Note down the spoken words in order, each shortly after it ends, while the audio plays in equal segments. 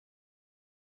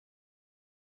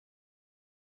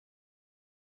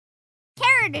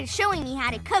started showing me how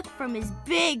to cook from his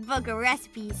big book of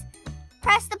recipes.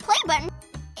 Press the play button.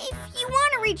 If you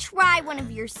want to retry one of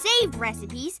your saved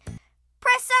recipes,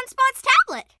 press Sunspot's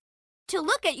tablet. To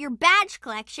look at your badge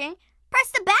collection, press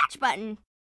the badge button.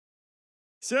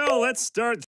 So let's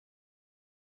start.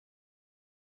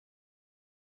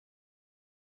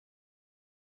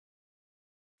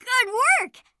 Good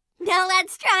work! Now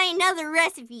let's try another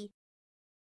recipe.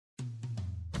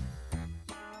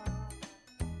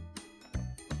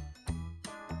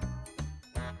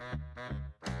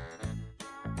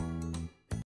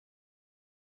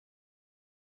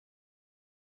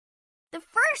 The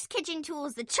first kitchen tool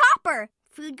is the chopper.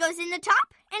 Food goes in the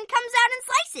top and comes out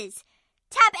in slices.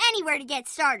 Tap anywhere to get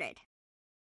started.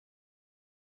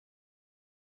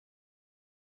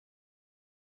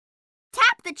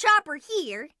 Tap the chopper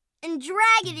here and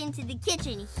drag it into the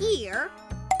kitchen here.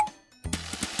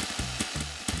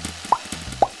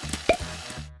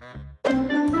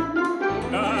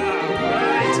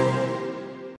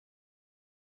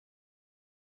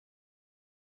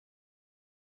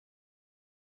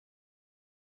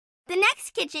 The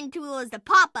next kitchen tool is the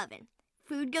pop oven.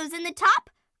 Food goes in the top,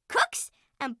 cooks,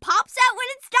 and pops out when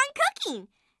it's done cooking.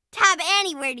 Tap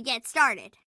anywhere to get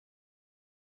started.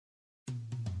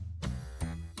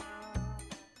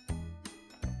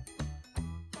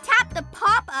 Tap the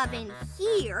pop oven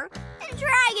here and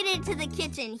drag it into the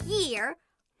kitchen here.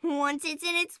 Once it's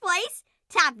in its place,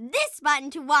 tap this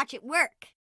button to watch it work.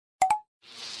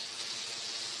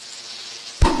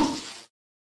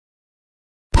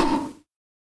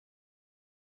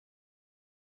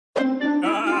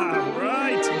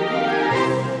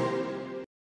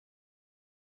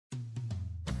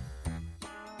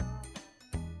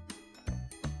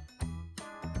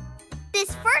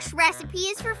 This first recipe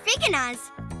is for Figginas,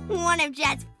 one of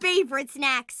Jet's favorite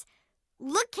snacks.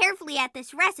 Look carefully at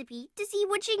this recipe to see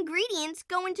which ingredients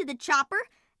go into the chopper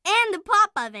and the pop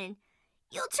oven.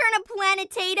 You'll turn a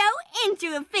Planetato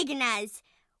into a Figginas.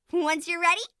 Once you're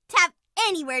ready, tap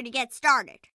anywhere to get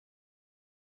started.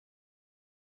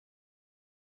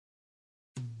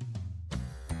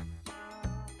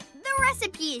 The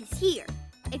recipe is here.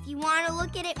 If you want to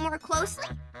look at it more closely,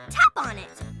 tap on it.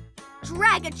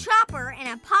 Drag a chopper and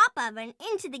a pop oven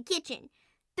into the kitchen.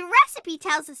 The recipe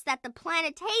tells us that the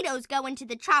Planetatoes go into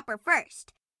the chopper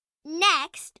first.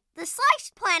 Next, the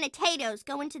sliced Planetatoes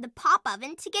go into the pop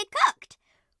oven to get cooked.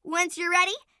 Once you're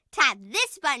ready, tap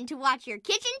this button to watch your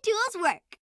kitchen tools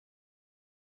work.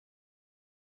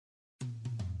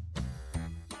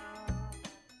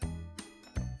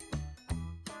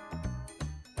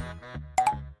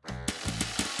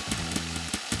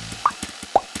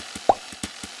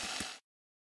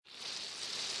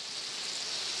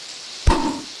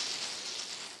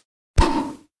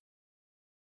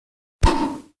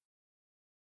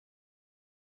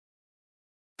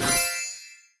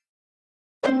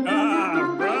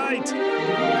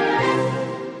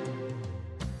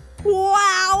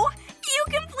 Wow! You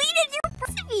completed your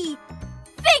recipe!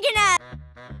 Figginas!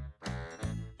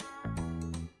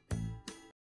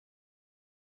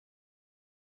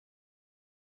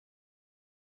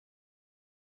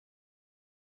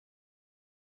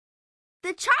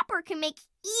 The chopper can make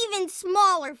even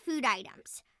smaller food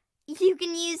items. You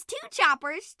can use 2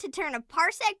 choppers to turn a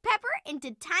parsec pepper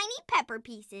into tiny pepper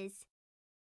pieces.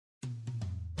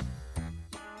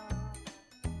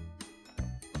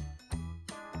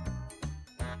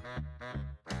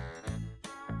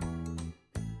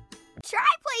 Try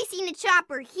placing a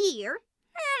chopper here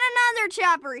and another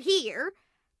chopper here.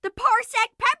 The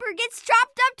parsec pepper gets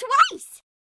chopped up twice.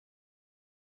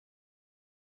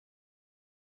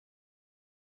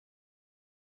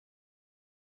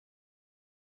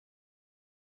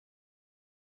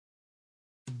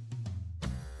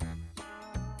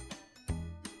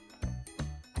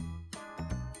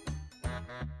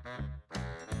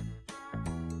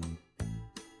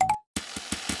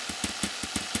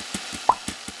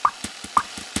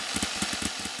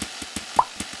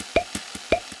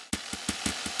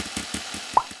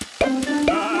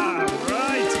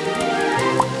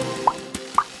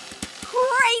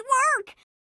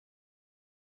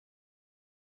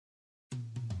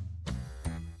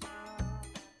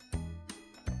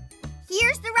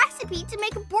 Here's the recipe to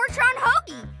make a Bortron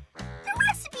hoagie. The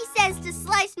recipe says to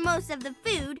slice most of the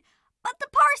food, but the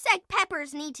parsec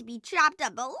peppers need to be chopped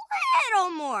up a little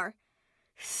more.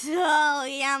 So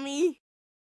yummy.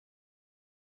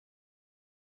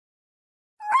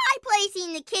 Try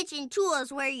placing the kitchen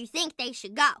tools where you think they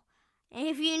should go.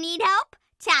 If you need help,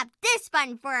 tap this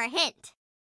button for a hint.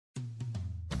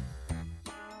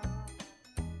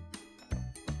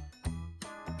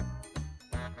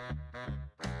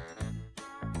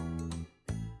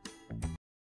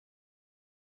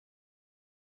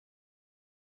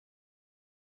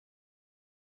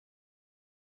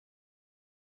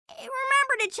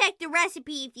 Remember to check the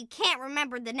recipe if you can't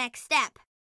remember the next step.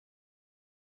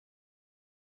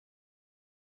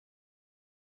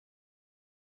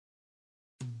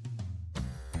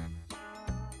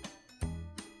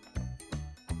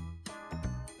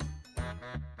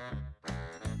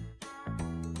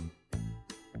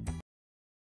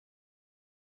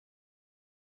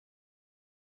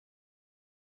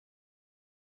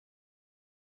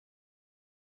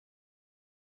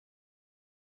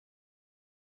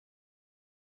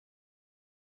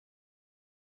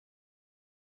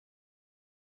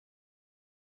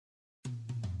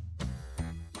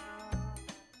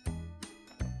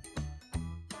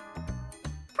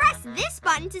 Press this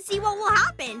button to see what will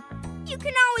happen. You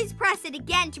can always press it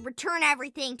again to return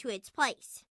everything to its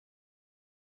place.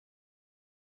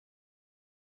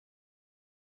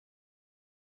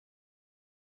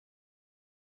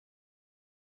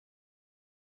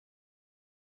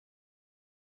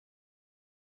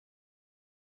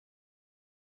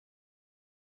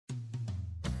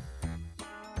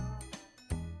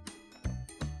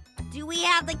 Do we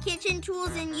have the kitchen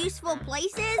tools in useful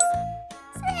places?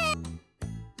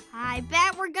 I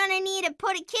bet we're gonna need to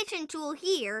put a kitchen tool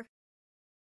here.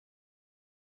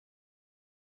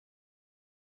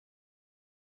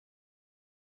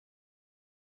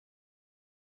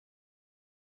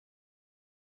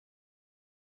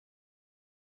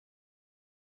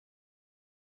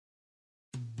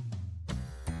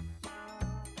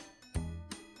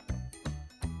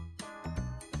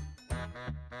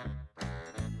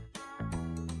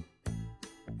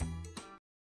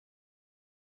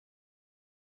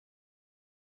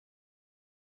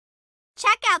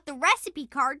 Check out the recipe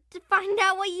card to find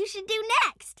out what you should do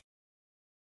next.